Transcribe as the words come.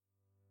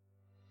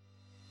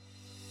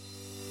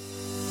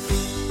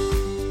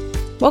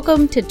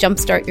Welcome to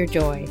Jumpstart Your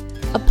Joy,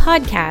 a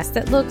podcast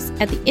that looks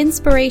at the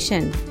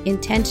inspiration,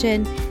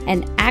 intention,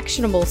 and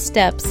actionable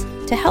steps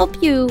to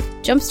help you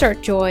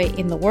jumpstart joy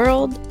in the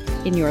world,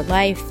 in your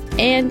life,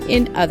 and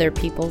in other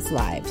people's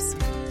lives.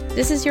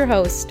 This is your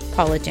host,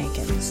 Paula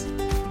Jenkins.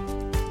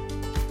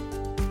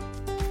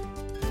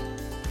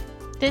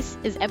 This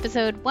is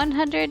episode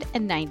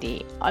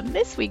 190. On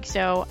this week's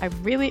show, I'm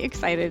really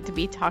excited to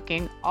be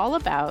talking all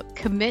about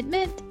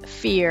commitment,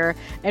 fear,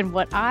 and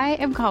what I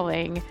am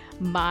calling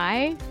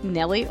my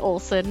Nellie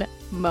Oleson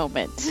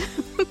moment.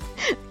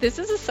 This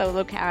is a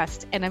solo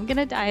cast, and I'm going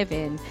to dive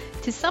in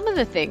to some of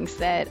the things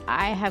that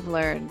I have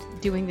learned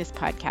doing this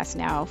podcast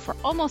now for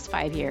almost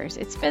 5 years.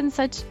 It's been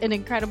such an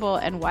incredible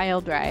and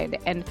wild ride,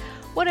 and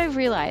what I've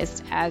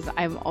realized as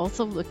I'm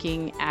also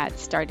looking at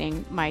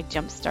starting my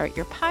Jumpstart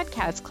Your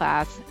Podcast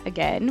class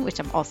again, which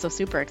I'm also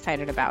super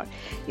excited about,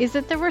 is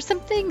that there were some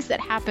things that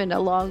happened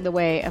along the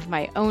way of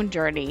my own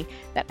journey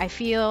that I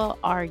feel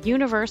are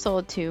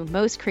universal to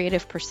most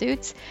creative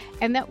pursuits,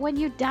 and that when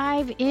you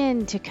dive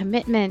into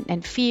commitment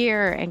and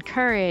fear and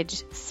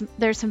courage,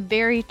 there's some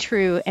very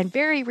true and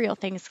very real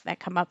things that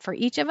come up for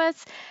each of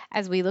us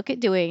as we look at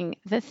doing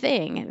the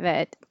thing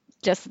that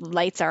just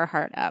lights our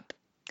heart up.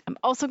 I'm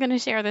also going to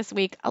share this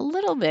week a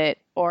little bit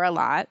or a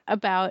lot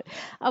about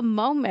a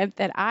moment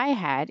that I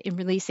had in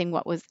releasing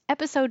what was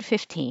episode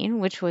 15,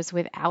 which was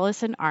with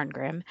Allison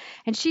Arngrim,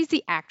 and she's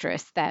the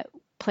actress that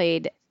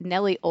played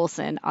Nellie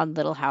Oleson on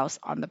Little House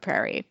on the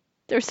Prairie.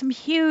 There's some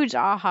huge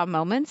aha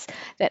moments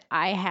that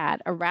I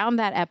had around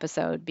that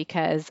episode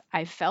because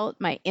I felt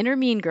my inner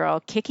mean girl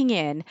kicking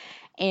in,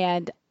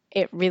 and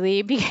it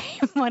really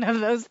became one of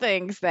those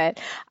things that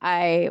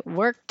I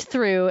worked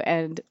through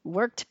and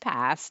worked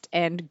past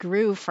and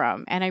grew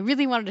from. And I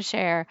really wanted to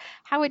share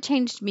how it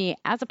changed me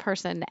as a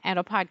person and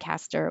a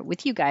podcaster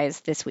with you guys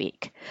this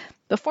week.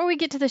 Before we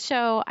get to the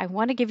show, I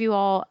want to give you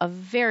all a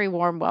very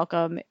warm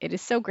welcome. It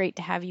is so great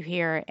to have you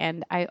here,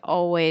 and I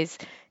always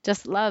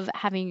just love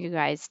having you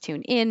guys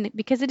tune in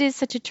because it is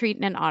such a treat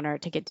and an honor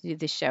to get to do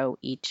this show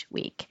each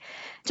week.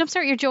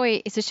 Jumpstart Your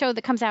Joy is a show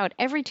that comes out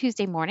every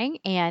Tuesday morning,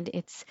 and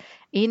it's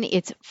in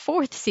its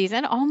fourth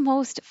season,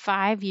 almost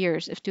 5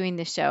 years of doing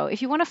this show.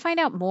 If you want to find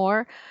out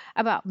more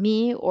about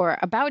me or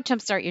about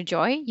Jumpstart Your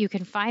Joy, you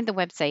can find the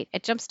website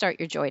at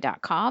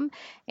jumpstartyourjoy.com.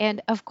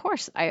 And of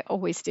course, I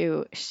always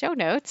do show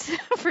notes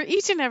for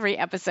each and every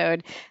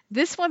episode.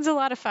 This one's a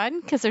lot of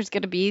fun because there's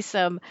going to be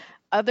some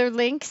other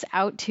links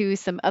out to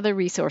some other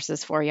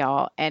resources for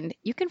y'all. And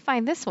you can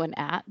find this one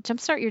at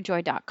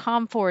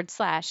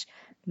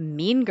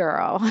jumpstartyourjoy.com/mean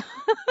girl.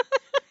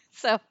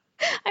 So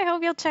I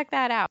hope you'll check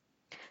that out.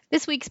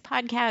 This week's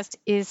podcast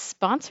is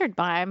sponsored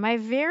by my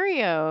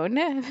very own,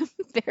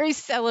 very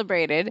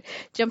celebrated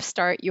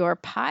Jumpstart Your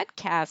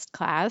Podcast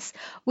class,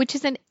 which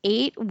is an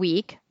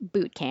 8-week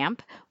boot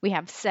camp. We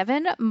have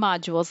 7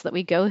 modules that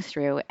we go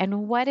through,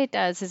 and what it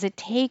does is it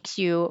takes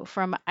you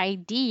from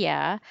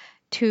idea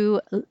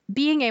to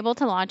being able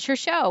to launch your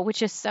show,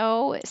 which is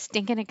so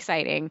stinking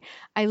exciting.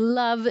 I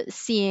love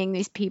seeing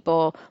these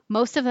people.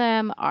 Most of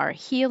them are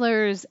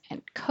healers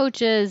and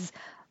coaches,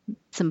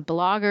 some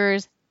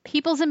bloggers,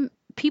 people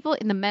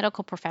in the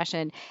medical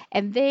profession,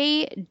 and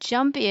they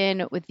jump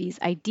in with these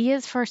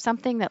ideas for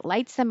something that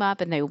lights them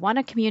up and they want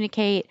to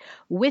communicate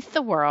with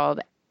the world,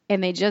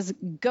 and they just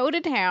go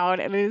to town,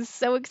 and it's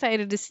so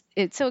exciting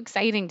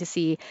to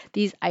see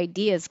these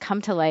ideas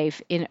come to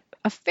life in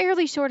a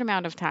fairly short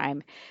amount of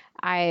time.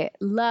 I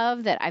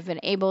love that I've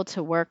been able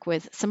to work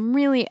with some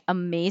really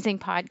amazing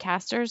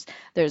podcasters.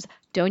 There's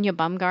Donia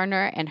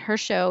Bumgarner, and her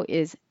show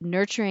is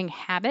Nurturing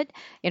Habit.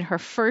 In her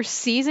first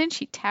season,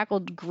 she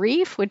tackled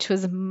grief, which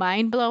was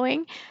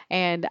mind-blowing,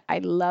 and I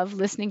love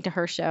listening to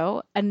her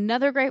show.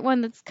 Another great one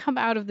that's come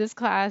out of this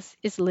class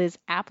is Liz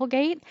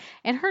Applegate,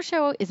 and her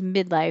show is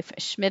Midlife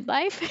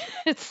Schmidlife.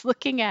 It's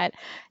looking at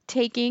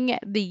taking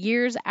the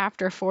years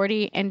after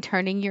 40 and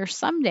turning your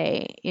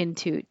someday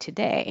into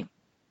today.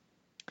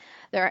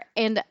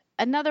 And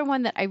another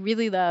one that I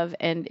really love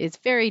and is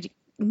very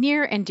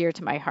near and dear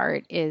to my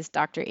heart is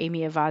Dr.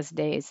 Amy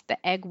Avazadeh's The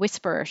Egg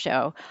Whisperer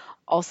Show,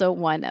 also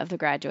one of the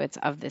graduates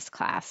of this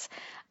class.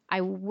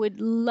 I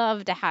would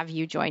love to have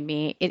you join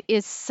me. It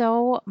is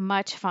so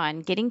much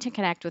fun getting to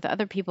connect with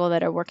other people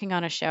that are working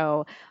on a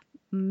show.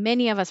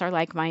 Many of us are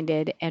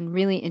like-minded and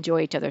really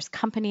enjoy each other's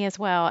company as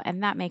well,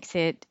 and that makes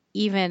it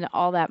even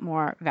all that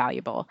more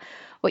valuable.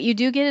 What you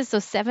do get is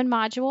those 7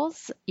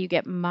 modules. You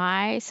get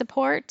my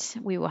support.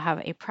 We will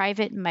have a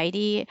private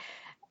Mighty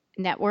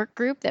network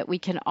group that we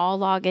can all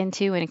log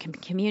into and can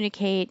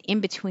communicate in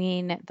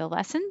between the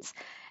lessons.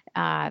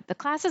 The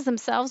classes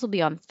themselves will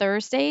be on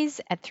Thursdays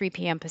at 3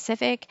 p.m.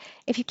 Pacific.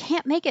 If you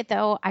can't make it,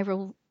 though,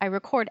 I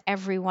record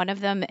every one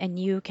of them, and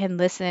you can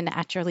listen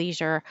at your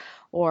leisure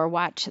or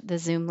watch the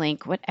Zoom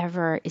link,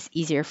 whatever is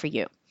easier for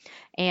you.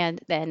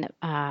 And then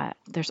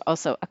there's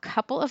also a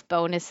couple of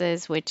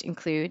bonuses, which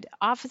include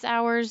office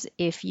hours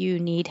if you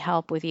need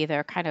help with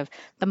either kind of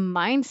the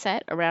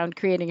mindset around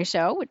creating a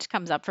show, which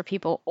comes up for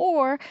people,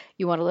 or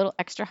you want a little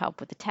extra help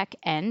with the tech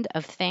end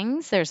of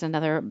things. There's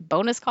another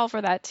bonus call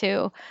for that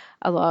too,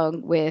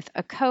 along with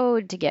a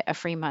code to get a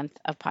free month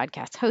of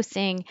podcast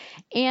hosting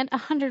and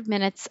 100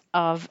 minutes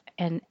of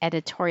an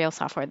editorial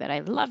software that I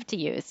love to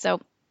use. So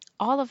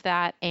all of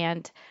that,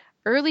 and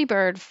early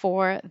bird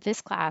for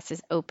this class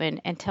is open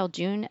until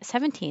June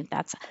 17th.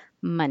 That's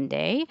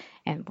Monday,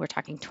 and we're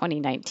talking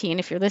 2019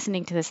 if you're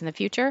listening to this in the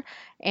future.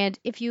 And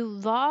if you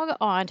log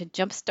on to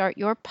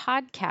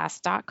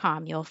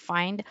jumpstartyourpodcast.com, you'll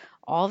find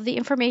all of the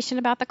information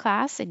about the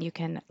class, and you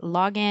can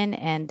log in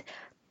and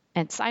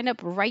sign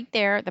up right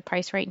there. The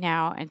price right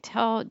now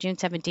until June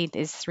 17th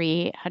is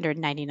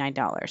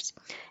 $399.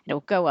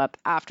 It'll go up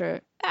after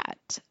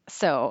that.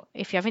 So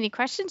if you have any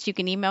questions, you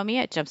can email me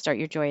at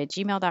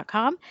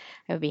jumpstartyourjoy@gmail.com.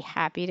 I would be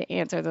happy to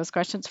answer those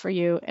questions for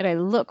you, and I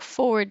look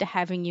forward to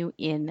having you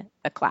in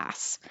the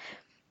class.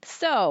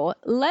 So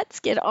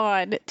let's get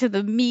on to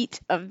the meat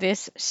of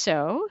this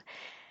show.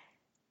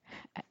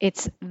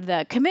 It's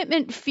the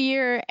commitment,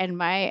 fear, and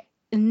my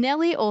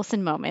Nellie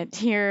Oleson moment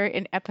here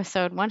in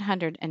episode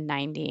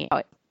 190.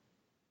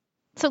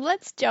 So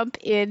let's jump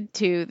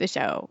into the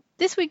show.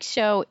 This week's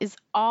show is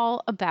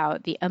all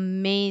about the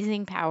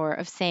amazing power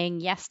of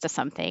saying yes to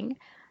something,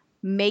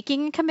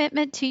 making a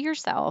commitment to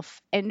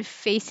yourself, and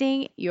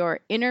facing your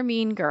inner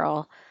mean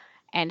girl,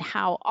 and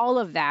how all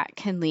of that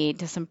can lead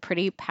to some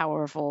pretty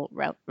powerful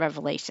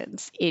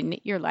revelations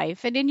in your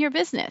life and in your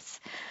business.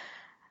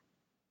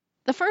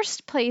 The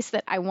first place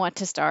that I want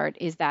to start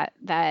is that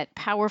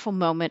powerful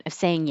moment of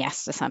saying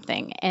yes to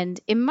something. And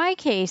in my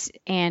case,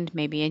 and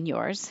maybe in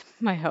yours,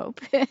 my hope,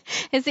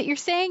 is that you're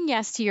saying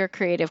yes to your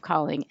creative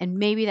calling. And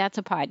maybe that's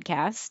a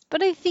podcast.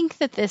 But I think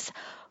that this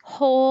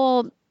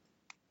whole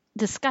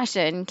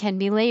discussion can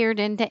be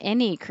layered into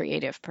any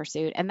creative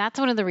pursuit. And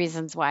that's one of the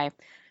reasons why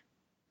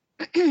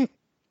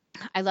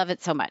I love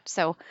it so much.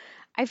 So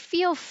I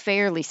feel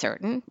fairly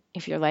certain,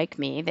 if you're like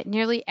me, that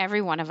nearly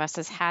every one of us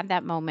has had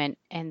that moment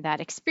and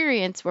that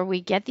experience where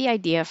we get the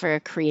idea for a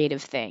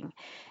creative thing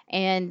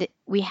and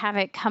we have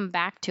it come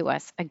back to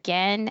us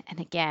again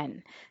and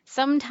again.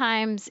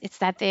 Sometimes it's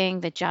that thing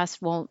that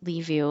just won't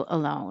leave you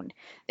alone,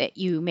 that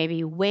you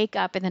maybe wake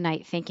up in the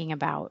night thinking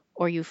about,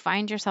 or you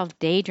find yourself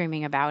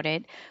daydreaming about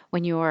it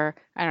when you're,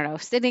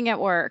 sitting at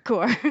work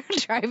or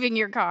driving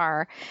your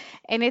car.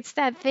 And it's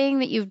that thing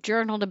that you've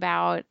journaled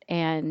about.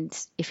 And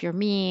if you're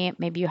me,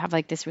 maybe you have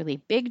like this really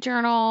big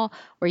journal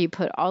where you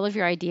put all of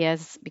your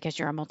ideas because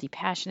you're a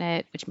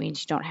multi-passionate, which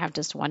means you don't have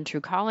just one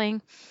true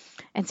calling.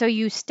 And so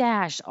you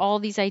stash all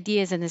these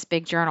ideas in this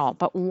big journal,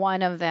 but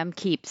one of them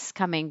keeps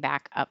coming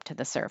back up to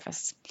the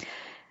surface.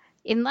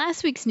 In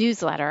last week's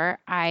newsletter,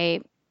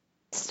 I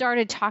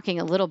started talking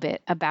a little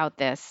bit about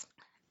this,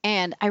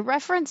 and I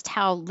referenced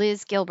how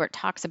Liz Gilbert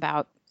talks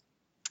about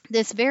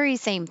this very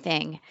same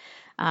thing.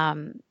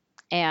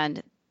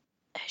 And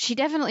she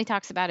definitely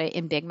talks about it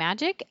in Big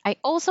Magic. I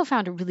also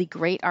found a really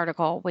great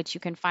article, which you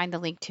can find the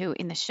link to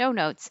in the show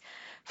notes,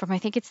 from I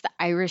think it's the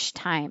Irish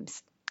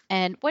Times.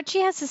 And what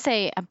she has to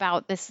say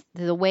about this,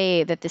 the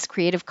way that this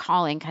creative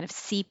calling kind of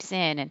seeps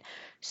in and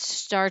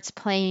starts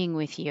playing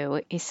with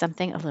you, is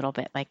something a little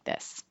bit like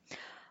this.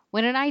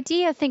 When an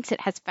idea thinks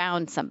it has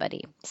found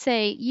somebody,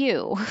 say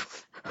you,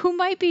 who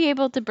might be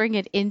able to bring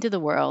it into the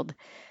world,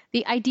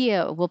 the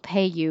idea will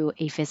pay you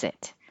a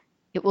visit.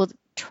 It will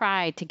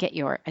try to get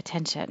your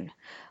attention.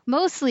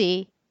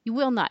 Mostly, you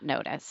will not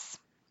notice.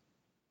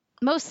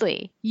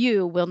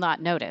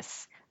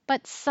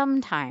 But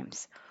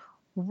sometimes,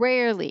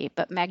 rarely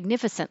but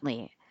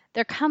magnificently,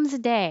 there comes a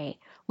day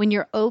when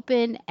you're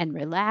open and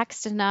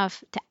relaxed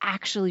enough to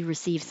actually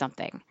receive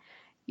something.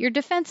 Your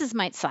defenses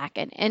might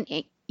slacken and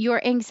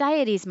your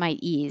anxieties might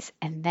ease,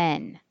 and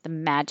then the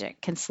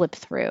magic can slip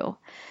through.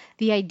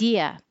 The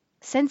idea,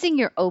 sensing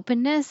your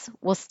openness,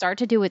 will start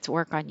to do its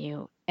work on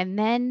you, and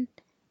then,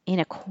 in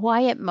a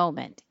quiet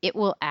moment, it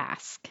will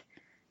ask,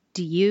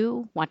 "Do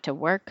you want to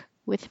work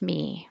with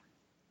me?"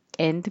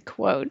 End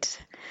quote.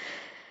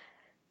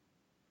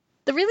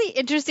 The really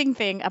interesting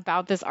thing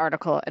about this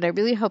article, and I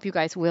really hope you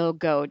guys will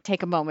go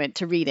take a moment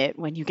to read it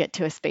when you get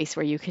to a space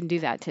where you can do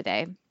that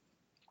today,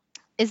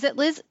 is that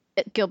Liz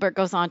Gilbert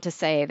goes on to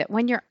say that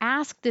when you're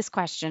asked this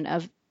question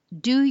of,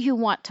 do you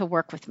want to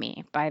work with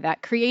me, by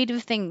that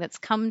creative thing that's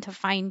come to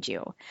find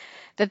you,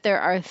 that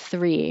there are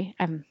three,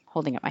 I'm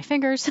holding up my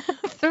fingers,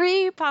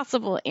 three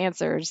possible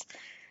answers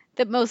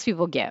that most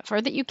people give, or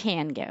that you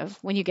can give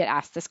when you get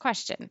asked this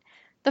question.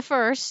 The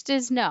first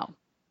is no,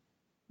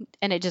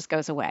 and it just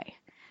goes away.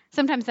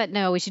 Sometimes that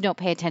no is you don't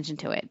pay attention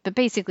to it, but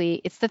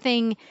basically it's the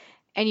thing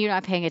and you're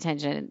not paying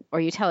attention, or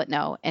you tell it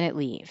no and it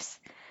leaves.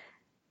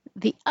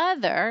 The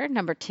other,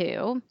 number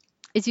two,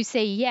 is you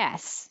say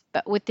yes,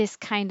 but with this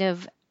kind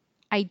of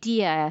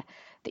idea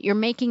that you're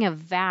making a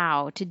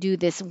vow to do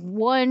this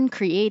one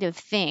creative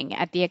thing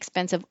at the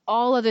expense of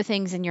all other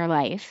things in your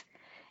life,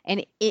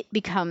 and it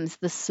becomes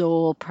the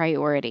sole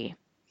priority.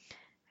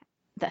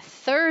 The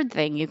third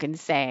thing you can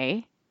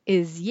say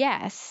is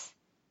yes,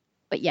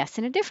 but yes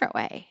in a different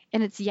way.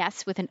 And it's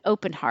yes with an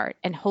open heart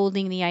and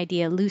holding the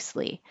idea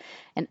loosely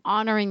and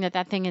honoring that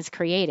that thing is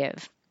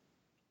creative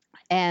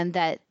and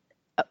that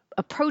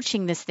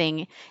approaching this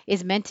thing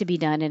is meant to be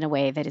done in a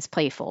way that is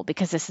playful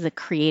because this is a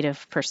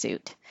creative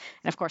pursuit.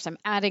 And of course, I'm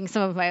adding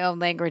some of my own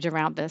language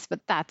around this, but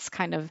that's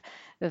kind of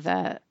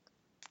the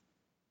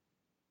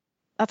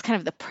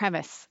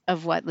premise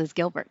of what Liz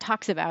Gilbert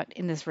talks about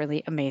in this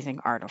really amazing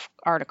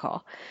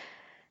article.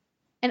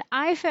 And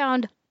I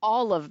found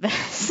all of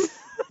this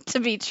to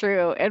be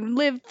true and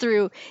lived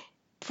through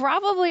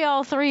probably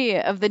all three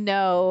of the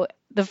no,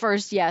 the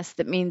first yes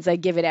that means I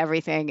give it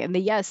everything, and the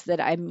yes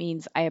that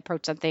means I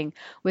approach something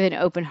with an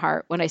open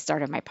heart when I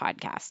started my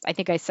podcast. I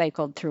think I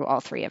cycled through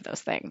all three of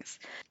those things.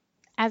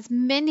 As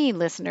many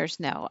listeners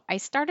know, I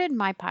started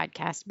my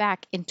podcast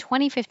back in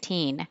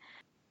 2015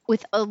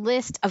 with a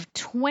list of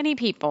 20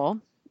 people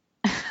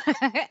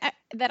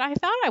that I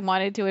thought I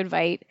wanted to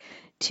invite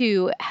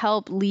to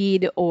help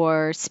lead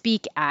or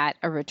speak at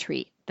a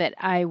retreat that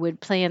I would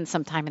plan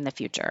sometime in the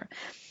future.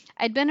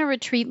 I'd been a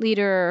retreat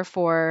leader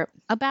for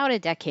about a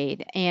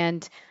decade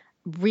and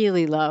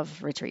really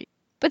love retreat.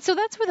 But so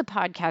that's where the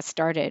podcast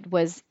started,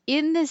 was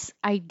in this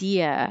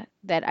idea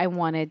that I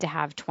wanted to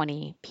have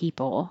 20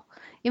 people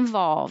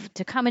involved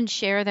to come and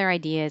share their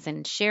ideas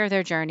and share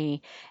their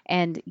journey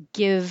and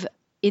give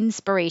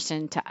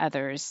inspiration to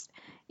others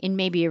in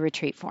maybe a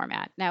retreat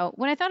format. Now,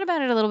 when I thought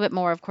about it a little bit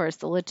more, of course,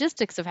 the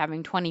logistics of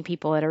having 20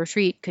 people at a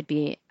retreat could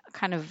be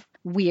kind of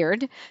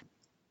weird.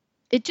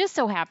 It just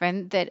so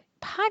happened that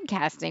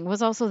podcasting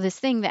was also this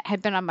thing that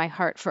had been on my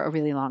heart for a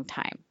really long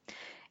time.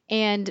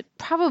 And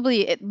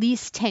probably at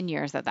least 10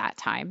 years at that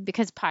time,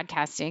 because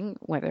podcasting,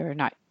 whether or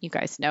not you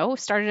guys know,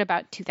 started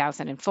about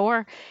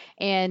 2004.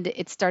 And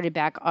it started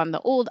back on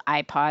the old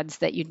iPods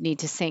that you'd need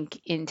to sync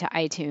into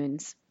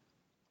iTunes,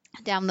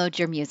 download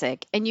your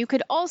music. And you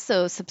could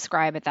also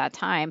subscribe at that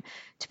time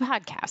to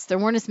podcasts. There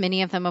weren't as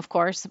many of them, of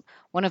course.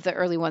 One of the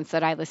early ones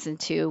that I listened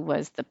to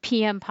was the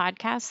PM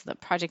podcast, the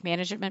project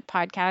management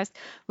podcast,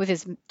 with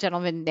this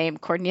gentleman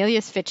named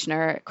Cornelius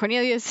Fitchner.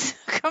 Cornelius,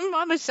 come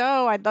on the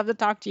show. I'd love to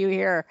talk to you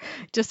here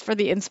just for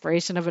the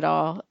inspiration of it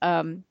all.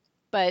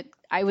 But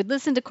I would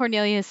listen to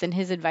Cornelius and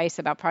his advice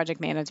about project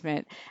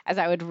management as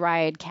I would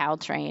ride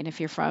Caltrain, if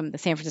you're from the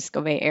San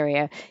Francisco Bay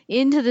Area,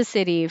 into the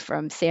city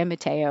from San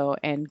Mateo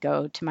and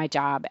go to my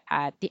job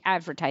at the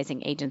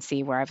advertising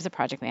agency where I was a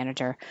project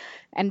manager.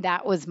 And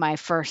that was my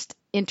first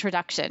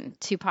introduction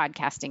to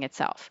podcasting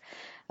itself.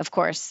 Of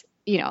course,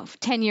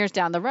 10 years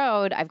down the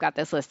road, I've got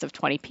this list of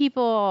 20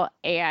 people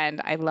and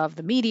I love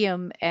the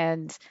medium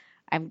and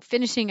I'm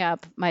finishing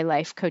up my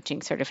life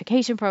coaching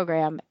certification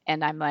program.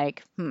 And I'm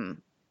like,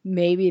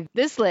 maybe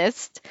this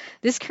list,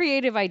 this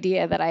creative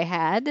idea that I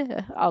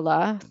had, a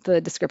la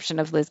the description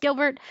of Liz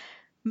Gilbert,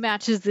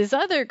 matches this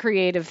other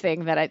creative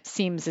thing that it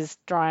seems is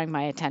drawing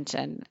my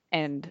attention.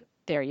 And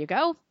there you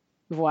go.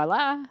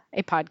 Voila,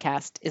 a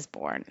podcast is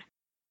born.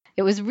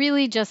 It was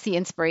really just the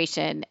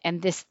inspiration,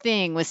 and this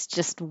thing was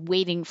just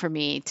waiting for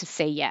me to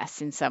say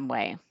yes in some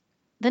way.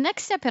 The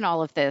next step in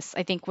all of this,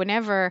 I think,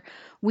 whenever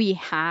we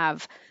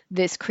have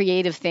this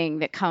creative thing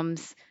that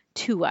comes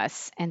to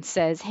us and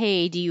says,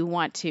 hey, do you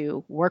want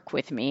to work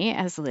with me,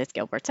 as Liz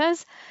Gilbert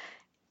says,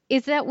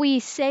 is that we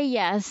say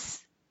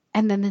yes.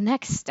 And then the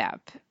next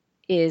step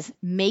is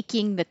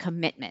making the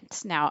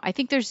commitment. Now, I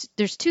think there's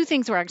two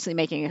things we're actually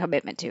making a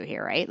commitment to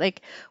here, right?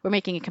 Like we're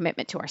making a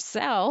commitment to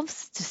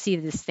ourselves to see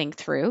this thing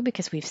through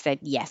because we've said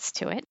yes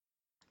to it.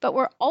 But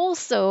we're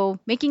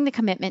also making the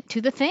commitment to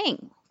the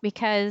thing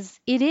because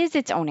it is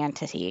its own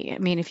entity. I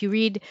mean, if you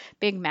read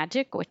Big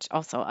Magic, which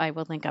also I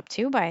will link up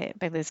to by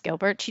Liz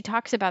Gilbert, she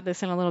talks about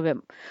this in a little bit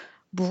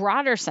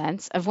broader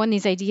sense of when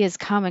these ideas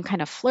come and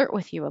kind of flirt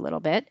with you a little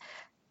bit.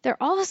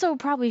 They're also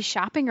probably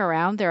shopping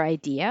around their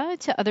idea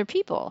to other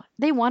people.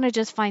 They want to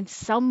just find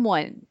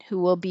someone who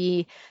will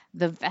be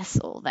the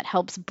vessel that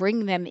helps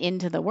bring them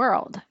into the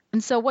world.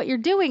 And so what you're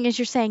doing is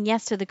you're saying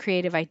yes to the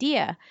creative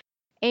idea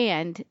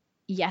and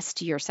yes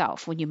to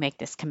yourself when you make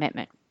this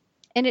commitment.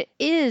 And it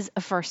is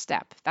a first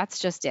step. That's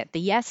just it.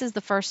 The yes is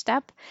the first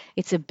step.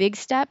 It's a big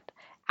step.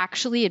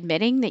 Actually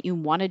admitting that you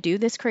want to do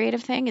this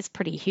creative thing is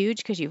pretty huge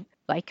because you,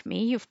 like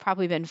me, you've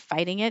probably been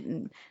fighting it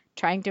and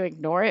trying to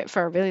ignore it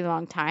for a really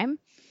long time.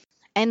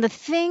 And the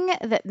thing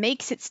that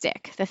makes it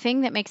stick, the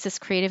thing that makes this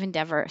creative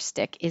endeavor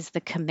stick is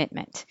the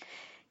commitment.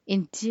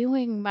 In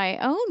doing my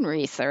own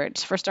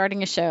research for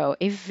starting a show,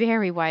 a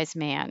very wise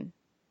man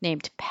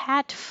named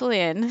Pat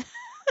Flynn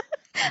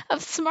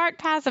of Smart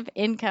Passive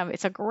Income.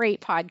 It's a great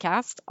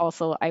podcast.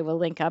 Also, I will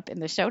link up in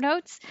the show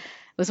notes.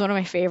 It was one of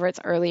my favorites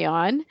early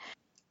on.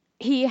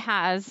 He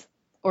has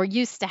or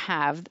used to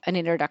have an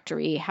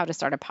introductory how to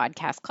start a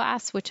podcast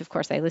class, which of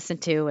course I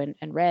listened to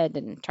and read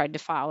and tried to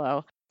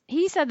follow.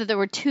 He said that there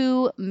were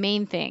two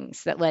main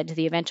things that led to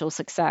the eventual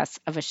success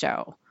of a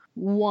show.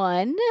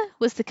 One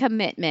was the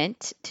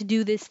commitment to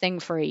do this thing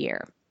for a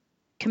year.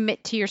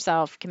 Commit to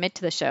yourself, commit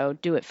to the show,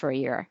 do it for a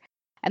year.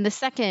 And the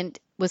second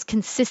was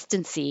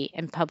consistency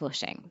in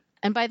publishing.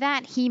 And by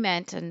that, he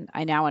meant, and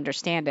I now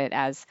understand it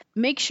as,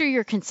 make sure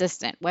you're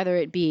consistent, whether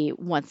it be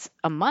once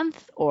a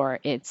month or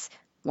it's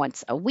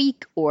once a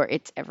week or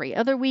it's every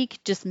other week.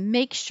 Just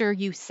make sure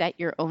you set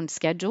your own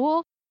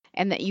schedule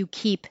and that you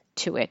keep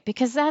to it,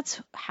 because that's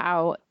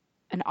how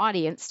an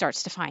audience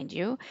starts to find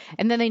you,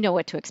 and then they know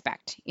what to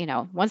expect.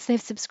 Once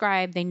they've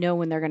subscribed, they know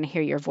when they're going to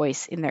hear your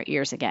voice in their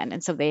ears again.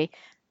 And so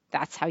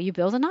that's how you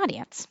build an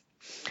audience.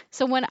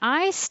 So when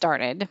I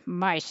started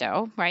my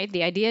show, right,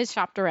 the idea is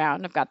shopped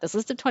around. I've got this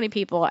list of 20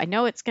 people. I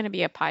know it's going to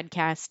be a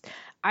podcast.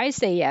 I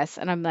say yes.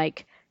 And I'm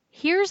like,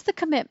 here's the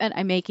commitment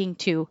I'm making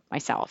to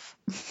myself.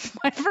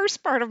 My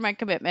first part of my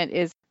commitment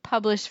is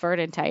publish for an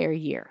entire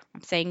year.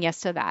 I'm saying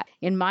yes to that.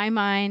 In my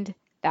mind,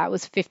 that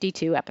was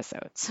 52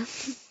 episodes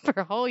for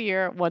a whole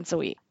year, once a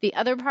week. The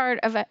other part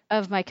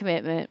of my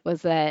commitment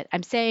was that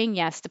I'm saying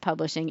yes to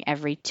publishing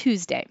every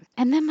Tuesday.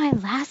 And then my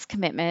last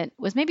commitment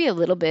was maybe a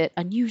little bit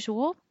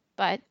unusual,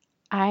 but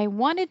I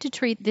wanted to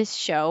treat this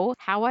show,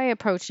 how I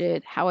approach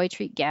it, how I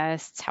treat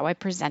guests, how I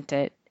present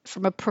it,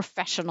 from a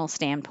professional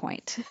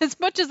standpoint as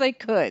much as I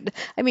could.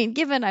 I mean,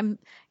 given I'm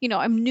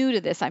new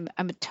to this, I'm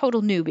a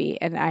total newbie,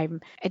 and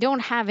I don't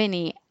have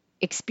any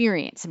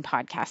experience in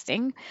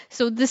podcasting.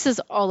 So this is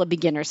all a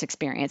beginner's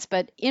experience.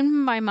 But in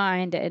my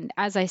mind, and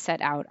as I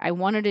set out, I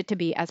wanted it to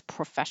be as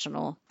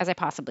professional as I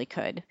possibly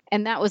could.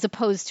 And that was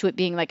opposed to it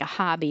being like a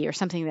hobby or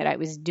something that I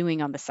was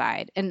doing on the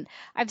side. And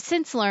I've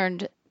since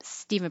learned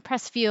Steven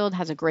Pressfield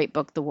has a great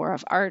book, The War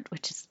of Art,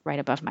 which is right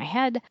above my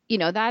head.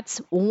 That's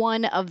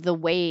one of the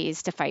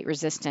ways to fight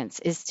resistance,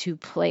 is to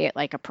play it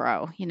like a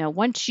pro.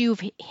 Once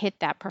you've hit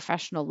that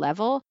professional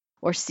level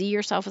or see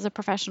yourself as a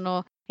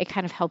professional, it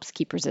kind of helps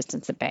keep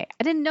resistance at bay.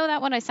 I didn't know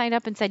that when I signed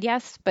up and said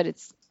yes, but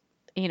it's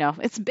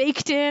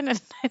baked in,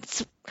 and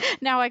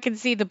now I can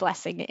see the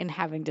blessing in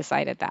having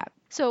decided that.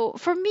 So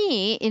for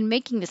me, in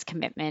making this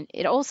commitment,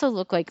 it also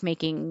looked like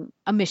making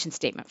a mission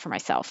statement for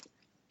myself.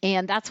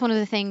 And that's one of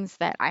the things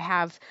that I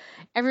have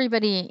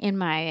everybody in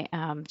my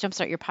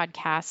Jumpstart Your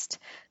Podcast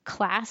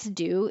class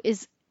do,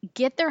 is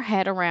get their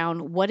head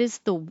around what is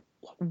the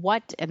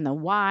what and the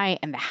why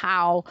and the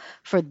how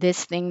for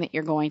this thing that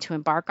you're going to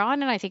embark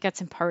on. And I think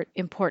that's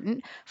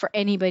important for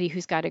anybody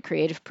who's got a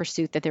creative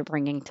pursuit that they're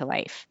bringing to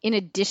life. In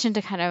addition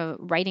to kind of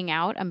writing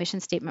out a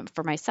mission statement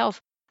for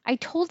myself, I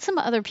told some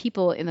other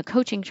people in the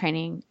coaching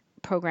training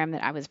program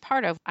that I was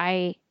part of,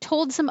 I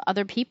told some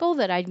other people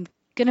that I'm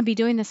going to be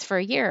doing this for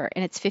a year,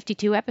 and it's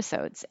 52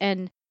 episodes.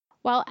 And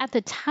while at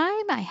the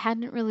time I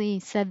hadn't really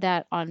said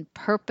that on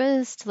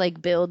purpose to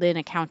like build in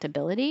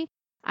accountability,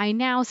 I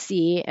now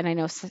see, and I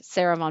know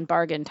Sarah Von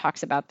Bargen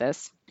talks about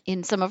this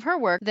in some of her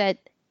work, that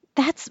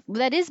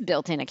is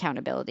built-in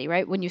accountability,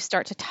 right? When you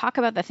start to talk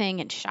about the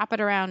thing and shop it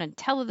around and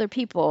tell other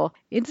people,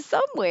 in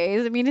some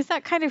ways, I mean, it's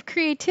that kind of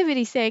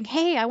creativity saying,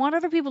 hey, I want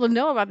other people to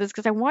know about this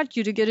because I want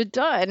you to get it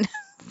done.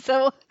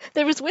 So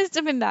there was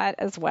wisdom in that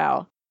as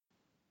well.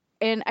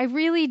 And I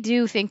really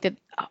do think that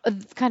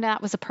kind of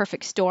that was a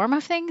perfect storm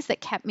of things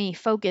that kept me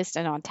focused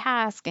and on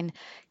task and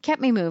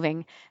kept me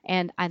moving.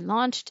 And I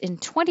launched in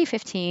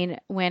 2015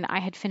 when I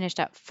had finished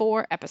up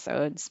 4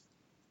 episodes,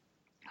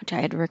 which I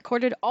had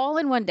recorded all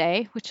in one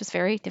day, which was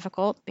very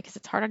difficult because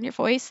it's hard on your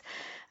voice.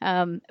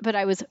 But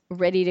I was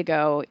ready to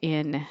go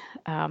in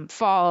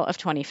fall of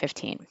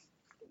 2015.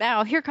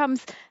 Now, here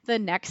comes the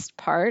next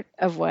part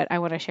of what I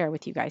want to share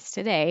with you guys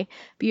today.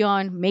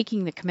 Beyond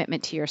making the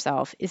commitment to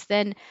yourself is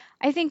then,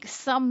 I think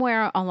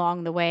somewhere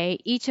along the way,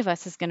 each of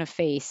us is going to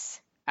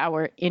face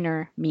our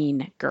inner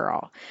mean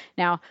girl.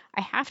 Now, I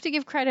have to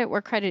give credit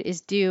where credit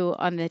is due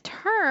on the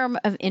term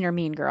of inner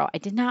mean girl. I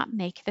did not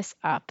make this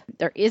up.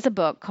 There is a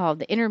book called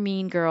The Inner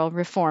Mean Girl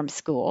Reform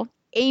School.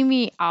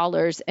 Amy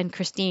Ahlers and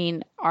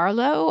Christine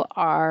Arlo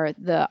are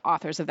the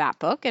authors of that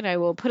book, and I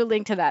will put a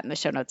link to that in the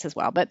show notes as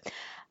well. But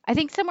I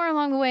think somewhere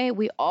along the way,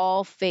 we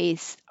all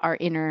face our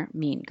inner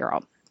mean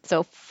girl.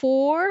 So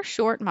 4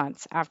 short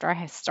months after I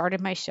had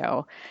started my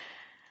show,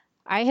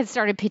 I had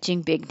started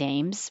pitching big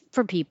names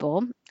for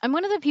people. And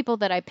one of the people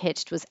that I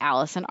pitched was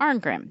Allison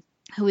Arngrim,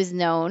 who is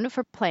known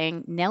for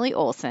playing Nellie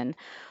Oleson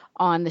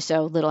on the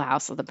show Little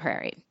House on the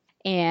Prairie.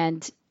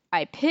 And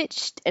I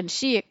pitched and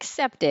she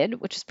accepted,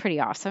 which is pretty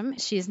awesome.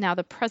 She is now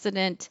the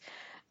president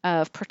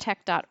of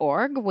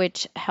Protect.org,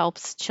 which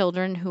helps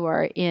children who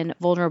are in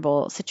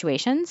vulnerable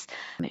situations.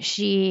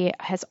 She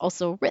has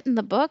also written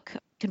the book,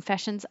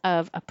 Confessions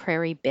of a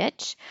Prairie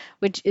Bitch,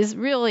 which is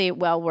really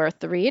well worth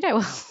the read. I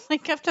will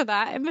link up to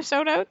that in the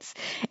show notes.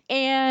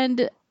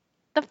 And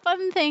the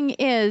fun thing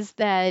is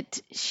that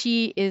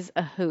she is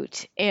a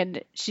hoot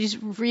and she's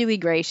really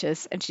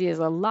gracious and she is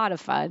a lot of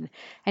fun.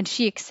 And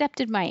she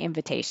accepted my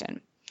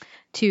invitation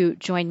to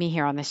join me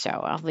here on the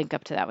show. I'll link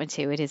up to that one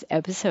too. It is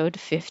episode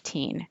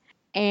 15.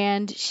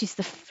 And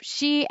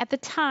she at the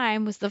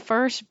time was the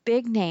first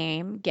big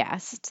name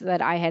guest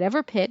that I had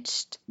ever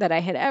pitched, that I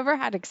had ever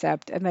had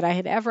accept, and that I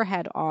had ever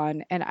had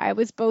on. And I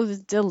was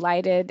both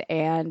delighted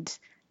and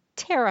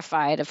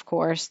terrified, of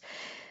course,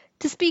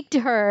 to speak to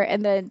her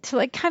and then to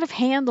like kind of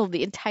handle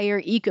the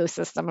entire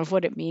ecosystem of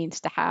what it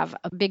means to have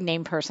a big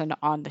name person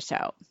on the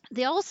show.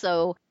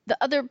 The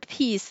other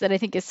piece that I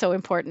think is so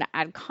important to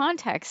add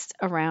context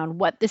around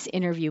what this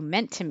interview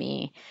meant to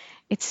me,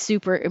 it's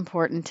super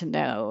important to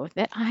know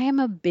that I am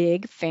a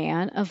big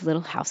fan of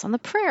Little House on the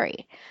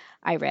Prairie.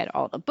 I read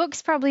all the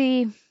books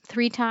probably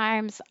 3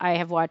 times. I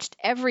have watched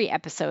every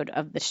episode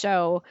of the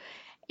show.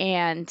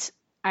 And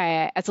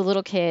as a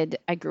little kid,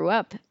 I grew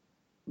up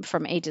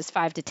from ages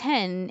 5 to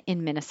 10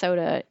 in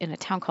Minnesota in a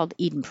town called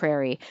Eden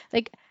Prairie.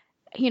 Like,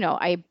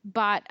 I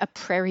bought a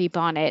prairie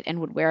bonnet and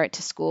would wear it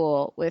to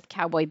school with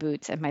cowboy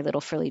boots and my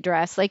little frilly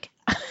dress. Like,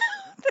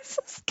 this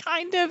is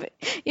kind of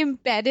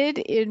embedded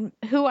in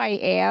who I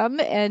am.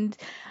 And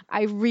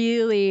I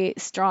really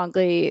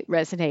strongly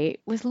resonate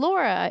with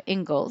Laura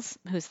Ingalls,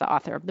 who's the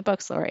author of the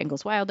books, Laura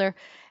Ingalls Wilder.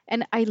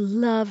 And I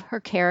love her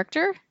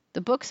character.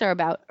 The books are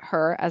about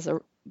her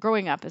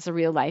growing up as a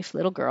real life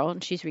little girl,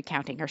 and she's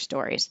recounting her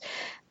stories.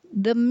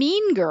 The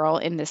mean girl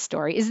in this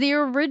story is the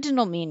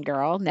original mean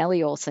girl, Nellie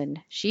Oleson.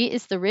 She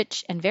is the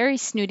rich and very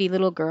snooty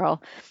little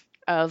girl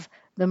of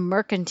the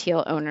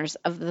mercantile owners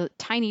of the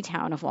tiny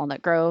town of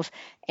Walnut Grove.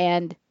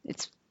 And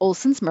it's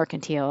Olson's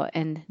Mercantile,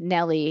 and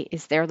Nellie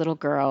is their little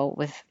girl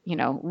with,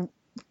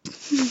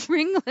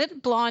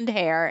 ringlet blonde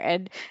hair,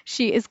 and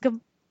she is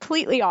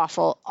completely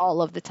awful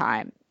all of the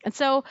time. And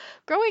so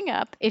growing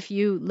up, if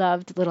you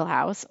loved Little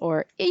House,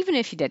 or even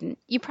if you didn't,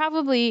 you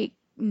probably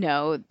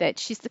know that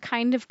she's the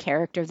kind of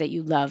character that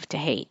you love to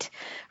hate,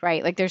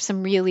 right? Like there's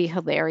some really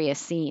hilarious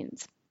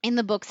scenes in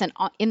the books and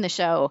in the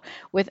show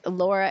with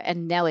Laura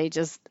and Nellie.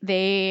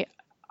 They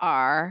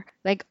are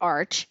like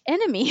arch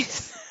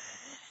enemies.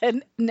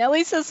 And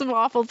Nellie says some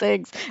awful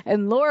things,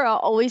 and Laura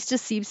always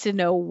just seems to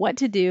know what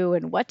to do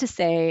and what to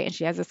say. And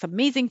she has this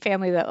amazing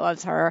family that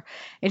loves her.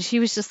 And she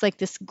was just like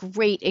this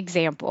great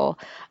example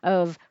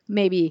of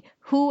maybe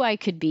who I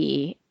could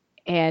be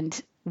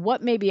and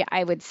what maybe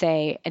I would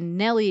say. And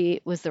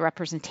Nellie was the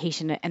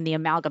representation and the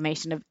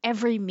amalgamation of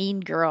every mean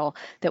girl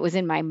that was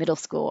in my middle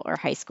school or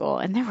high school.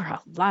 And there were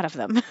a lot of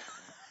them.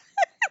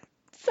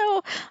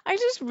 So I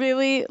just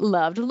really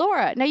loved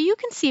Laura. Now you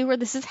can see where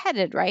this is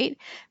headed, right?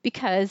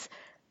 Because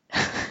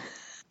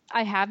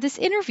I have this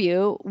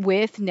interview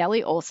with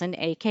Nellie Oleson,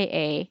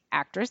 aka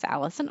actress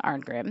Allison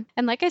Arngrim.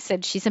 And like I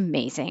said, she's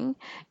amazing.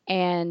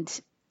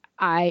 And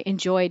I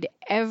enjoyed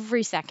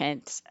every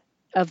second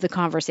of the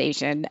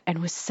conversation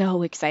and was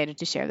so excited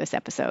to share this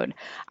episode.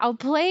 I'll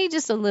play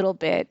just a little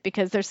bit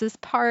because there's this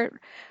part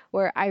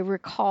where I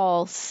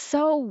recall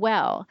so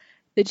well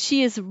that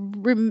she is,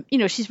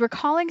 she's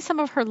recalling some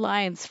of her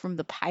lines from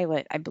the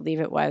pilot, I believe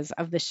it was,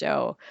 of the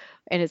show.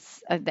 And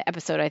it's the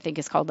episode I think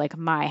is called like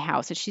My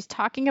House. And she's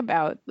talking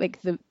about like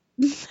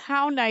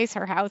how nice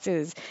her house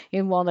is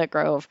in Walnut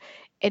Grove.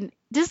 And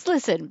just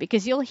listen,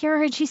 because you'll hear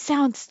her and she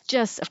sounds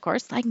just, of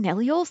course, like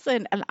Nellie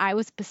Oleson. And I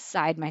was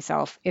beside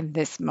myself in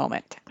this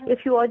moment.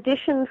 If you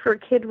auditioned for a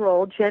kid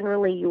role,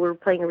 generally you were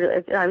playing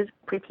I was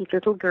a pretty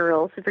little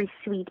girl, so a very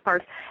sweet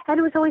part. And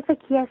it was always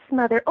like, yes,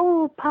 mother,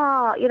 oh,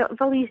 pa,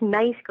 all these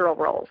nice girl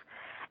roles.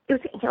 It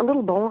was a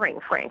little boring,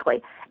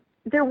 frankly.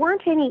 There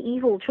weren't any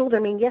evil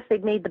children. I mean, yes,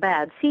 they'd made the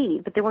bad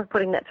seed, but they weren't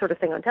putting that sort of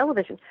thing on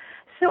television.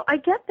 So I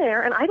get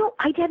there, and I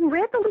hadn't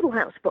read the Little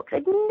House books. I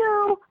had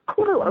no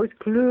clue. I was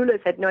clueless.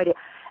 I had no idea.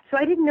 So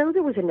I didn't know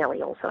there was a Nellie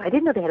Oleson. I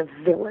didn't know they had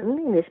a villain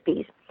in this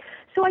piece.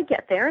 So I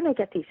get there, and I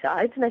get these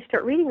sides, and I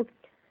start reading them.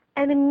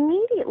 And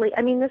immediately,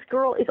 I mean, this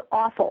girl is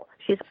awful.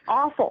 She's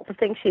awful, the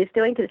things she is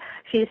doing.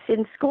 She's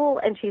in school,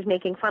 and she's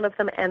making fun of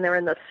them, and they're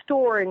in the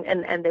store,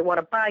 and they want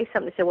to buy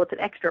something. They say, well, it's an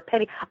extra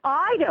penny.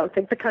 I don't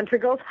think the country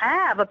girls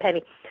have a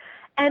penny.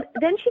 And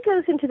then she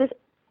goes into this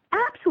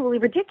absolutely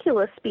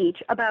ridiculous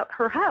speech about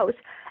her house,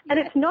 and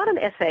it's not an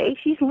essay.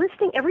 She's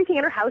listing everything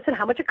in her house and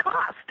how much it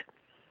cost.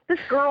 This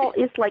girl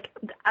is like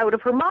out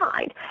of her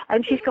mind,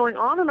 and she's going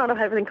on and on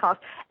about everything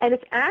costs. And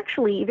it's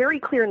actually very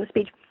clear in the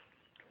speech.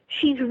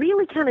 She's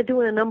really kind of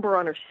doing a number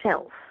on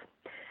herself.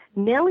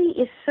 Nellie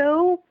is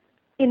so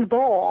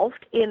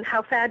involved in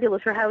how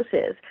fabulous her house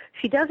is,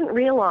 she doesn't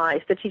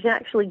realize that she's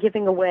actually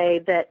giving away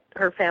that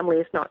her family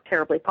is not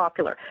terribly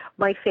popular.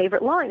 My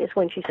favorite line is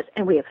when she says,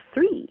 and we have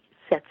 3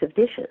 sets of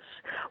dishes,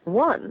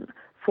 1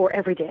 for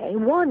every day,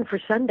 1 for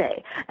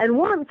Sunday, and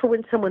 1 for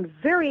when someone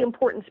very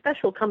important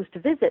special comes to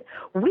visit,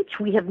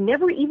 which we have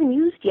never even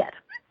used yet.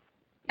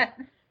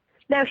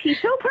 Now, she's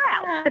so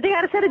proud that they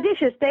got a set of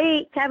dishes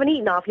they haven't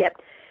eaten off yet.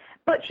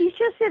 But she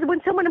just said when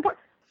someone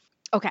important.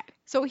 Okay,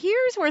 so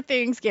here's where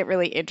things get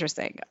really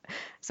interesting.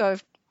 So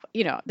if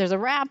there's a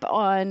wrap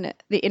on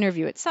the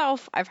interview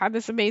itself. I've had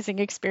this amazing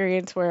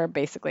experience where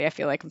basically I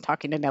feel like I'm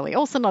talking to Nellie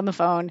Oleson on the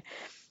phone.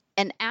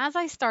 And as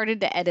I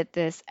started to edit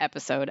this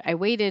episode, I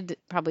waited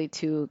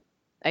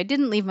I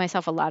didn't leave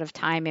myself a lot of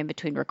time in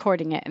between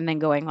recording it and then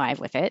going live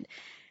with it.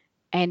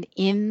 And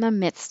in the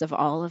midst of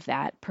all of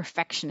that,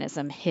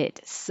 perfectionism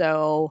hit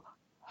so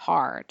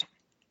hard.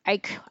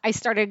 I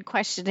started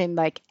questioning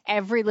like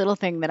every little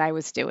thing that I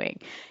was doing.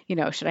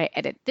 Should I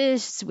edit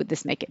this? Would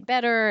this make it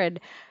better? And,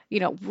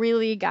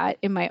 really got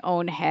in my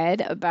own head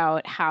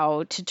about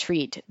how to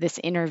treat this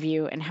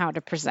interview and how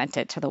to present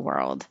it to the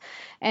world.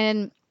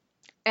 And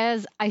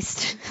as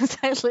as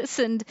I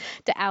listened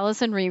to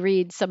Allison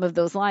reread some of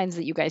those lines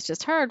that you guys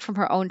just heard from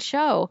her own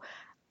show,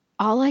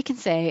 all I can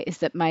say is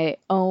that my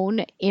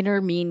own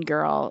inner mean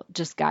girl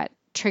just got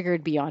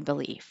triggered beyond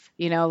belief.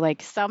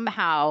 Like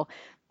somehow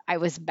I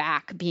was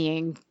back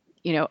being,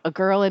 a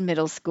girl in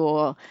middle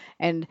school,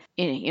 and,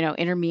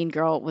 inner mean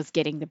girl was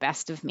getting the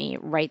best of me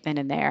right then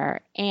and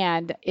there.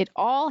 And it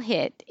all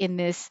hit in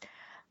this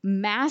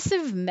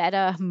massive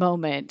meta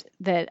moment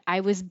that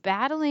I was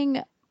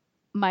battling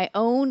my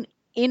own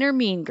inner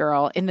mean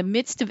girl in the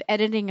midst of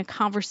editing a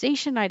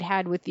conversation I'd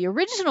had with the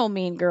original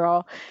mean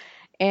girl.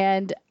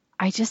 And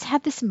I just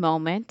had this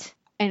moment,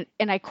 and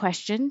I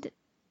questioned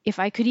if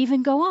I could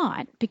even go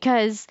on,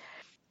 because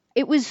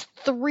it was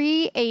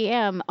 3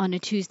 a.m. on a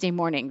Tuesday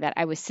morning that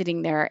I was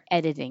sitting there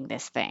editing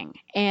this thing.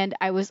 And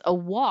I was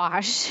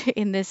awash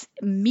in this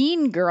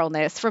mean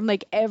girlness from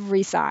like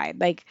every side,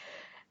 like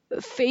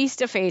face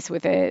to face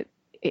with it,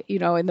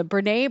 in the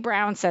Brene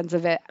Brown sense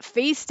of it,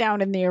 face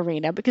down in the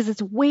arena, because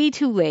it's way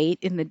too late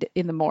in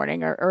the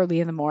morning or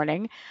early in the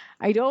morning.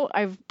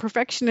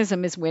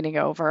 Perfectionism is winning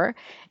over.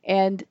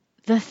 And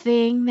the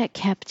thing that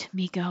kept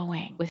me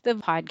going with the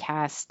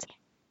podcast,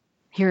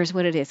 here's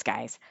what it is,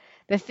 guys.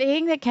 The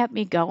thing that kept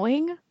me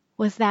going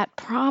was that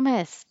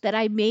promise that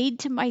I made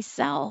to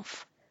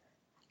myself.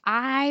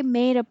 I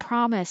made a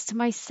promise to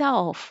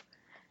myself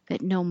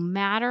that no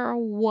matter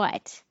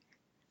what,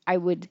 I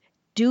would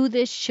do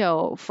this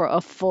show for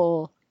a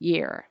full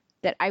year,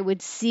 that I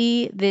would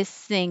see this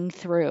thing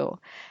through,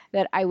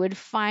 that I would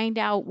find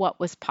out what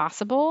was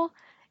possible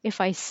if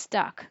I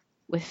stuck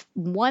with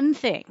one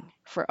thing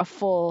for a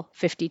full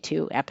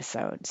 52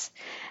 episodes.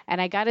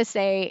 And I got to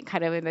say,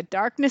 kind of in the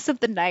darkness of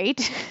the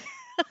night,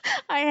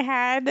 I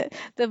had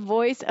the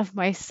voice of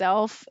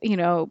myself,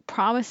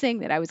 promising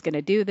that I was going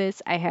to do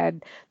this. I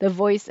had the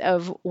voice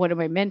of one of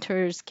my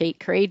mentors, Kate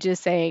Courageous,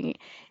 saying,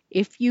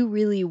 if you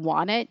really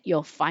want it,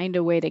 you'll find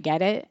a way to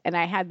get it. And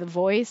I had the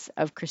voice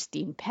of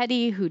Christine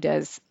Petty, who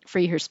does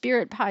Free Her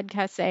Spirit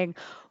podcast, saying,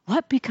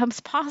 what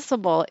becomes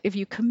possible if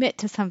you commit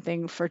to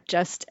something for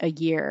just a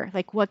year?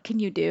 Like, what can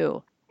you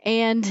do?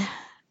 And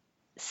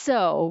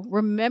so,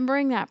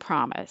 remembering that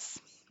promise,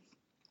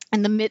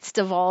 in the midst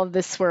of all of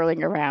this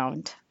swirling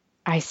around,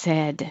 I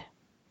said,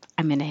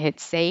 I'm going to hit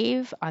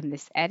save on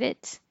this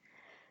edit.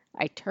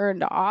 I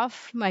turned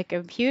off my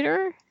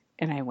computer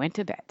and I went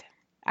to bed.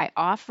 I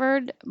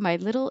offered my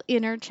little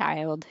inner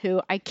child,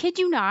 who, I kid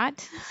you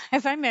not,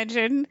 as I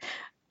mentioned,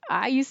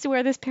 I used to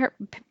wear this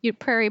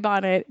prairie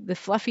bonnet, the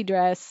fluffy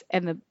dress,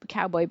 and the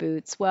cowboy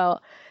boots.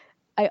 Well,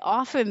 I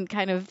often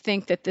kind of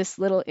think that this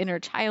little inner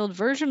child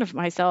version of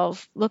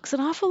myself looks an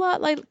awful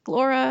lot like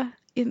Laura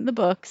in the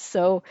books.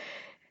 So,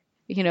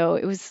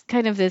 it was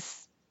kind of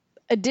this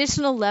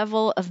additional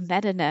level of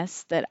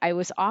meta-ness that I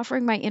was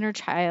offering my inner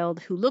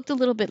child, who looked a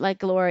little bit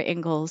like Laura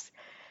Ingalls.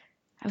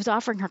 I was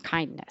offering her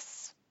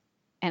kindness.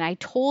 And I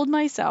told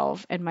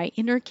myself and my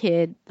inner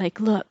kid, like,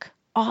 look,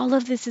 all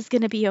of this is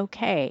going to be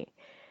okay.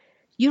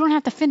 You don't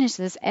have to finish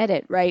this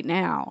edit right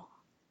now.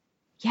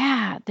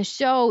 Yeah, the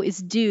show is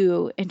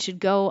due and should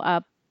go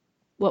up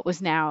what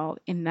was now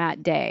in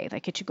that day.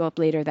 Like, it should go up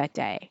later that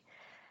day.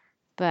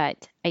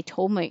 But I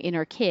told my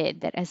inner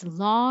kid that as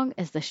long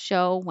as the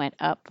show went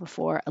up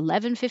before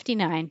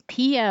 11:59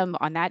 p.m.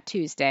 on that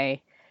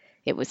Tuesday,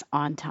 it was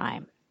on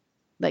time.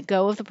 Let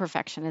go of the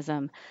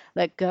perfectionism.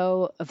 Let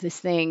go of this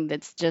thing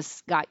that's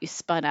just got you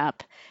spun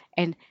up,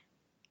 and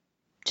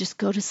just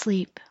go to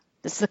sleep.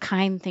 That's the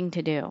kind thing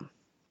to do.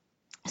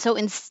 So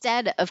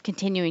instead of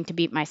continuing to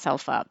beat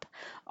myself up,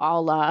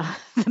 a la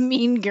the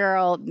mean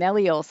girl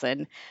Nellie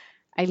Oleson,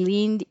 I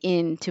leaned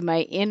into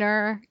my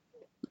inner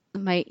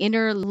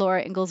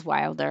Laura Ingalls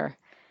Wilder,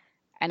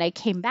 and I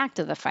came back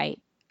to the fight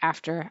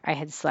after I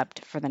had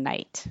slept for the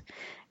night.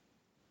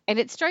 And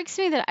it strikes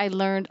me that I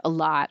learned a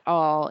lot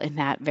all in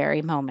that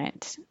very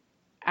moment.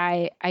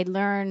 I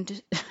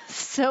learned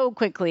so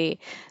quickly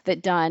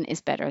that done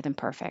is better than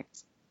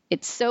perfect.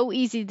 It's so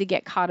easy to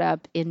get caught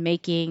up in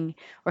making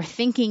or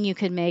thinking you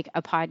can make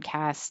a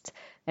podcast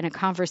and a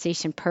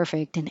conversation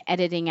perfect and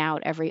editing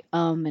out every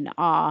and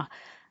ah.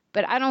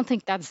 But I don't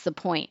think that's the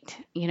point.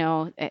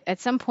 At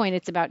some point,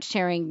 it's about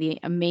sharing the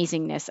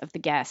amazingness of the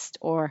guest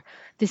or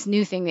this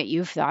new thing that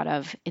you've thought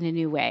of in a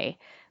new way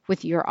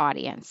with your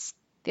audience.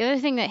 The other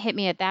thing that hit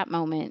me at that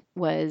moment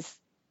was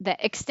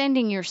that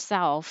extending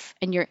yourself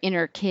and your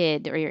inner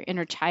kid or your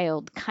inner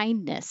child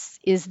kindness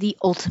is the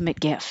ultimate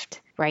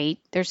gift, right?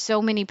 There's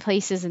so many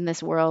places in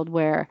this world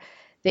where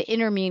the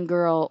inner mean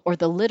girl or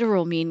the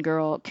literal mean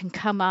girl can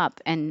come up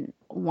and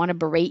want to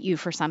berate you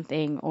for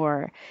something,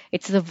 or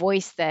it's the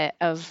voice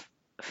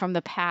from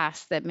the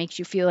past that makes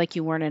you feel like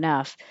you weren't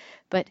enough.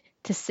 But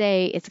to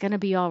say it's going to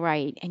be all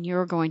right and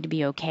you're going to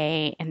be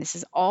okay and this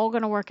is all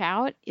going to work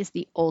out is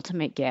the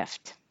ultimate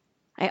gift.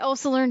 I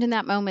also learned in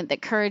that moment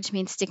that courage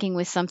means sticking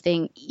with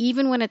something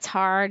even when it's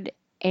hard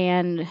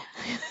and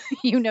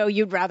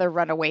you'd rather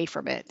run away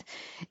from it.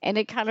 And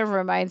it kind of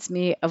reminds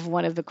me of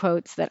one of the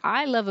quotes that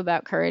I love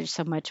about courage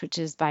so much, which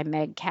is by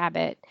Meg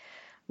Cabot,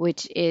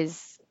 which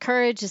is,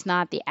 courage is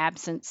not the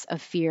absence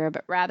of fear,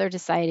 but rather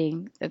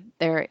deciding that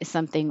there is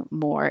something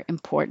more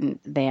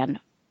important than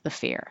the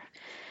fear.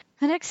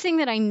 The next thing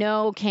that I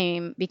know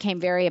became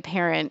very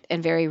apparent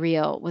and very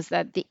real was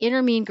that the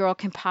inner mean girl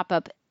can pop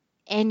up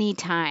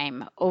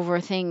anytime over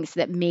things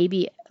that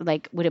maybe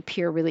like would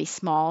appear really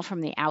small from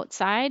the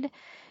outside.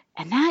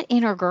 And that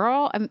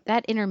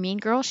inner mean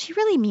girl, she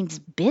really means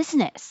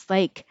business.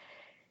 Like,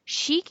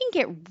 she can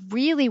get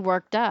really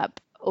worked up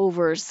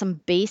over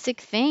some basic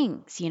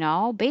things,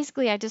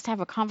 Basically, I just have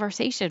a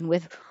conversation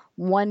with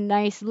one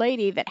nice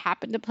lady that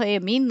happened to play a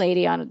mean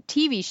lady on a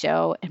TV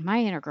show, and my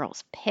inner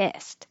girl's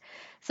pissed.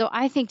 So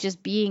I think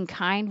just being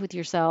kind with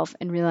yourself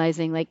and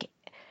realizing like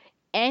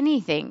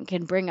anything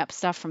can bring up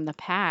stuff from the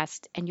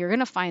past, and you're going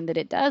to find that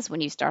it does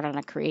when you start on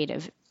a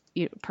creative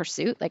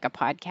pursuit like a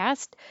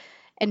podcast,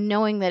 and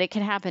knowing that it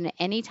can happen at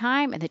any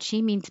time and that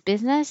she means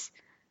business,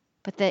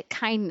 but that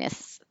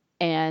kindness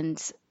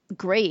and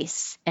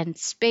grace and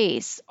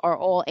space are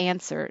all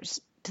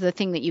answers to the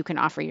thing that you can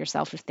offer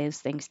yourself if those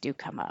things do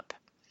come up.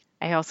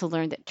 I also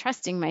learned that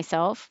trusting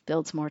myself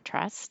builds more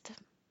trust,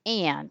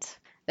 and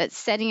that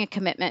setting a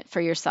commitment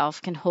for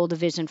yourself can hold a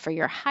vision for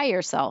your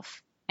higher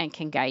self and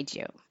can guide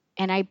you.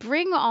 And I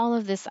bring all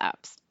of this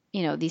up,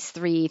 these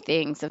three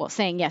things of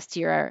saying yes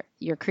to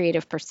your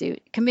creative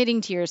pursuit, committing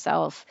to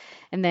yourself,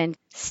 and then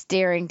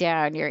staring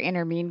down your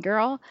inner mean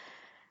girl,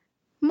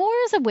 more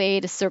as a way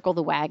to circle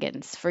the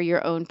wagons for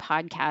your own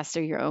podcast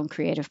or your own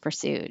creative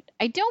pursuit.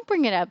 I don't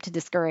bring it up to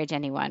discourage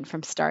anyone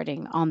from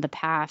starting on the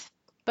path,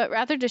 but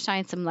rather to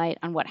shine some light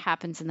on what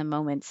happens in the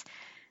moments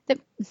that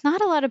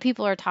not a lot of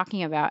people are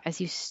talking about as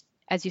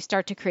you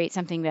start to create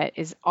something that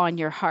is on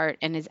your heart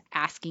and is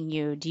asking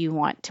you, do you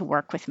want to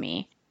work with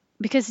me?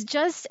 Because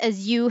just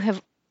as you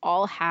have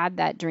all had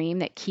that dream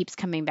that keeps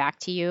coming back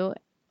to you,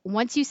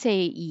 once you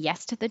say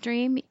yes to the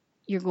dream,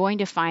 you're going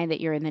to find that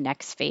you're in the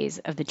next phase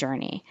of the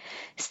journey.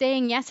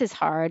 Saying yes is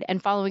hard,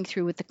 and following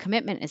through with the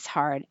commitment is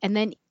hard. And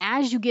then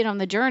as you get on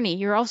the journey,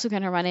 you're also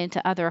going to run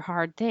into other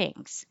hard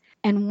things.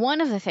 And one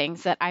of the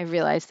things that I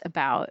realized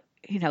about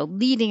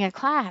leading a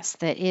class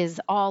that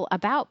is all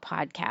about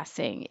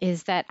podcasting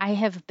is that I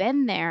have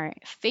been there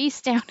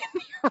face down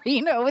in the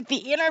arena with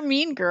the inner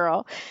mean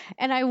girl.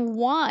 And I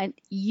want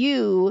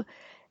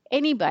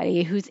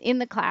anybody who's in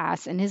the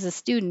class and is a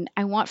student,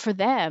 I want for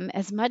them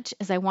as much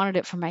as I wanted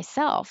it for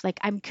myself. Like,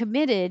 I'm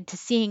committed to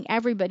seeing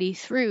everybody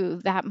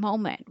through that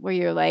moment where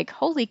you're like,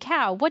 holy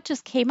cow, what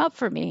just came up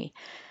for me?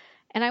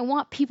 And I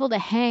want people to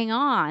hang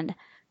on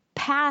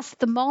past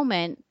the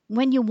moment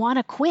when you want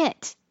to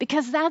quit,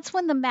 because that's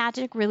when the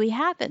magic really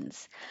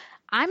happens.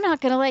 I'm not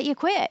going to let you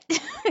quit.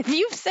 If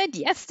you've said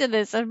yes to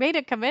this and made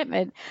a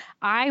commitment,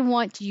 I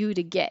want you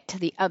to get to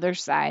the other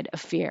side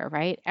of fear,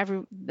 right?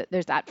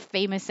 There's that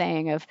famous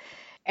saying of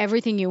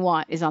everything you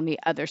want is on the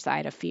other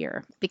side of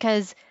fear,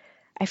 because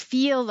I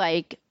feel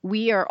like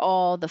we are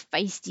all the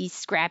feisty,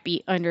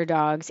 scrappy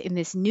underdogs in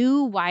this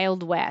new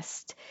Wild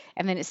West.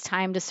 And then it's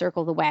time to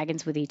circle the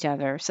wagons with each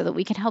other so that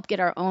we can help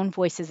get our own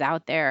voices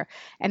out there,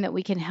 and that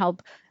we can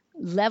help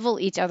level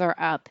each other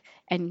up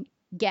and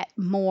get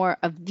more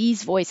of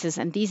these voices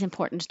and these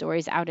important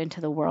stories out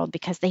into the world,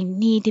 because they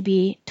need to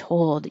be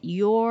told.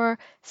 Your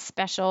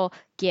special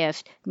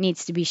gift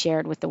needs to be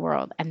shared with the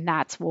world. And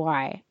that's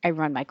why I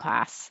run my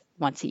class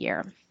once a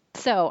year.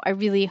 So I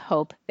really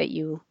hope that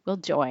you will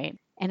join.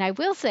 And I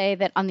will say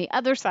that on the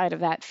other side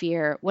of that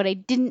fear, what I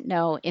didn't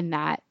know in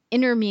that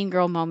inner mean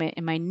girl moment,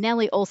 in my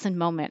Nellie Oleson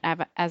moment,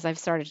 as I've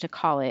started to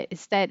call it,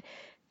 is that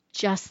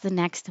just the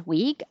next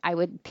week, I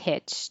would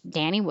pitch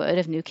Danny Wood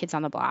of New Kids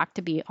on the Block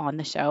to be on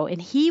the show,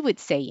 and he would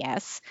say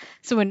yes.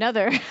 So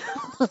another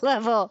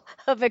level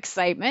of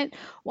excitement,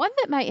 one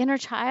that my inner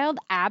child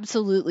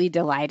absolutely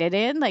delighted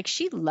in. Like,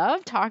 she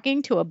loved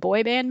talking to a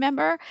boy band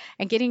member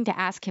and getting to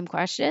ask him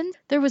questions.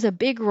 There was a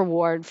big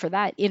reward for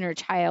that inner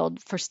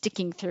child for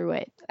sticking through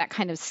it, that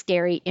kind of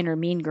scary inner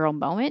mean girl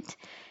moment.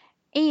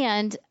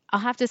 And I'll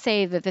have to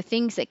say that the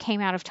things that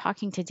came out of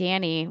talking to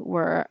Danny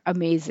were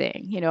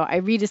amazing. I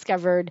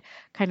rediscovered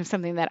kind of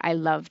something that I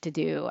love to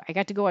do. I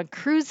got to go on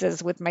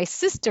cruises with my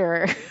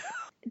sister.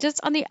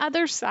 Just on the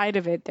other side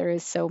of it, there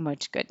is so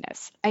much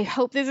goodness. I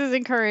hope this has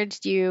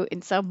encouraged you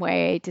in some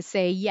way to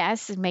say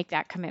yes and make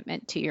that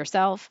commitment to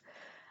yourself.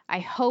 I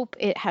hope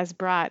it has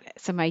brought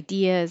some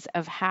ideas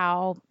of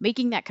how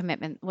making that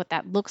commitment, what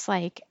that looks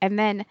like, and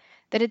then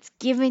that it's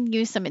given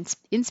you some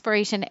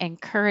inspiration and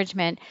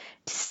encouragement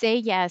to say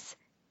yes,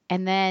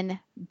 and then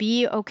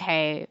be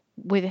okay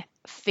with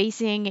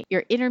facing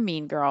your inner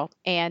mean girl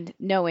and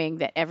knowing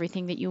that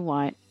everything that you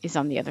want is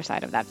on the other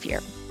side of that fear.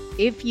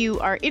 If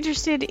you are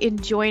interested in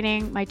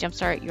joining my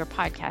Jumpstart Your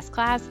Podcast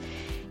class,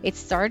 It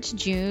starts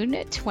June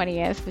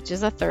 20th, which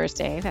is a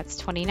Thursday. That's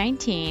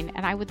 2019.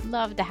 And I would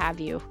love to have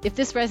you. If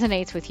this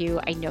resonates with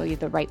you, I know you're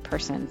the right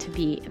person to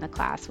be in the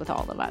class with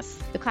all of us.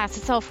 The class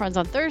itself runs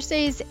on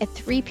Thursdays at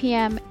 3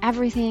 p.m.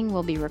 Everything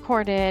will be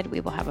recorded.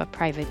 We will have a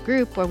private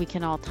group where we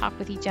can all talk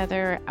with each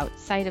other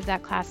outside of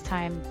that class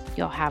time.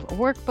 You'll have a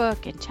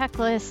workbook and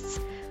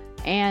checklists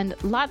and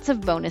lots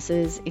of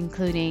bonuses,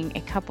 including a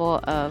couple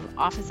of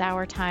office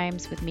hour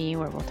times with me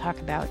where we'll talk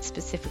about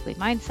specifically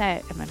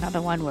mindset, and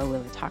another one where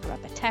we'll talk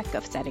about the tech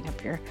of setting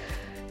up your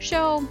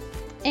show.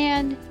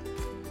 And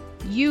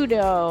you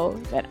know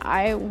that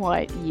I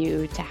want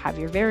you to have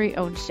your very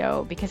own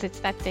show because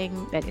it's that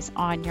thing that is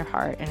on your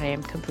heart, and I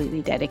am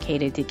completely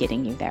dedicated to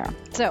getting you there.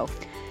 So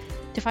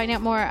to find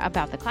out more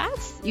about the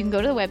class, you can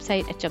go to the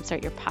website at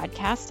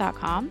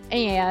jumpstartyourpodcast.com,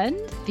 and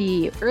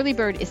the early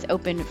bird is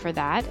open for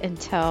that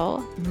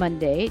until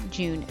Monday,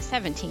 June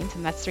 17th,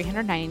 and that's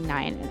 $399,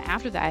 and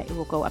after that, it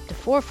will go up to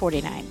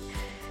 $449.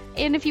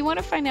 And if you want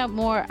to find out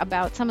more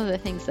about some of the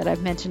things that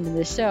I've mentioned in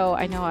this show,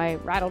 I know I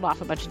rattled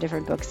off a bunch of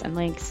different books and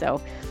links,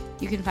 so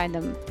you can find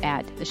them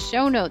at the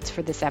show notes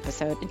for this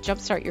episode at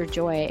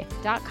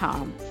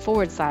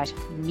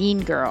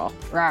jumpstartyourjoy.com/mean girl.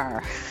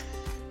 Rawr.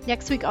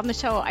 Next week on the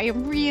show, I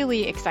am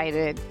really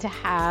excited to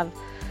have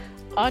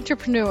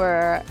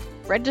entrepreneur,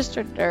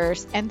 registered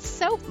nurse, and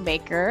soap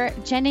maker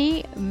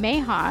Jenny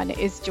Mahon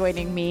is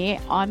joining me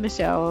on the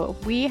show.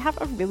 We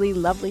have a really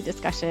lovely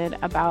discussion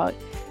about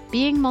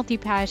being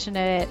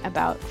multi-passionate,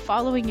 about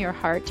following your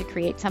heart to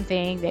create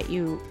something that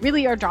you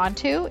really are drawn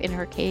to, in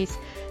her case,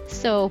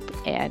 soap,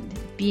 and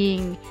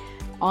being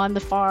on the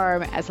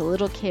farm as a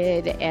little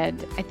kid.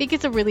 And I think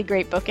it's a really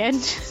great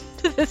bookend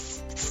to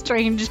this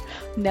strange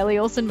Nellie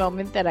Oleson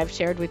moment that I've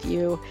shared with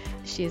you.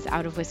 She is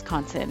out of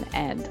Wisconsin,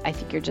 and I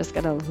think you're just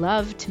going to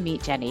love to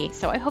meet Jenny.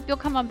 So I hope you'll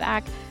come on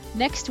back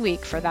next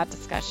week for that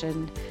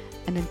discussion.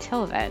 And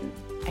until then,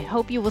 I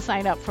hope you will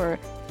sign up for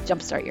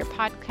Jumpstart Your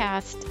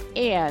Podcast,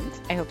 and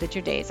I hope that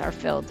your days are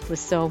filled with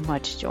so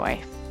much joy.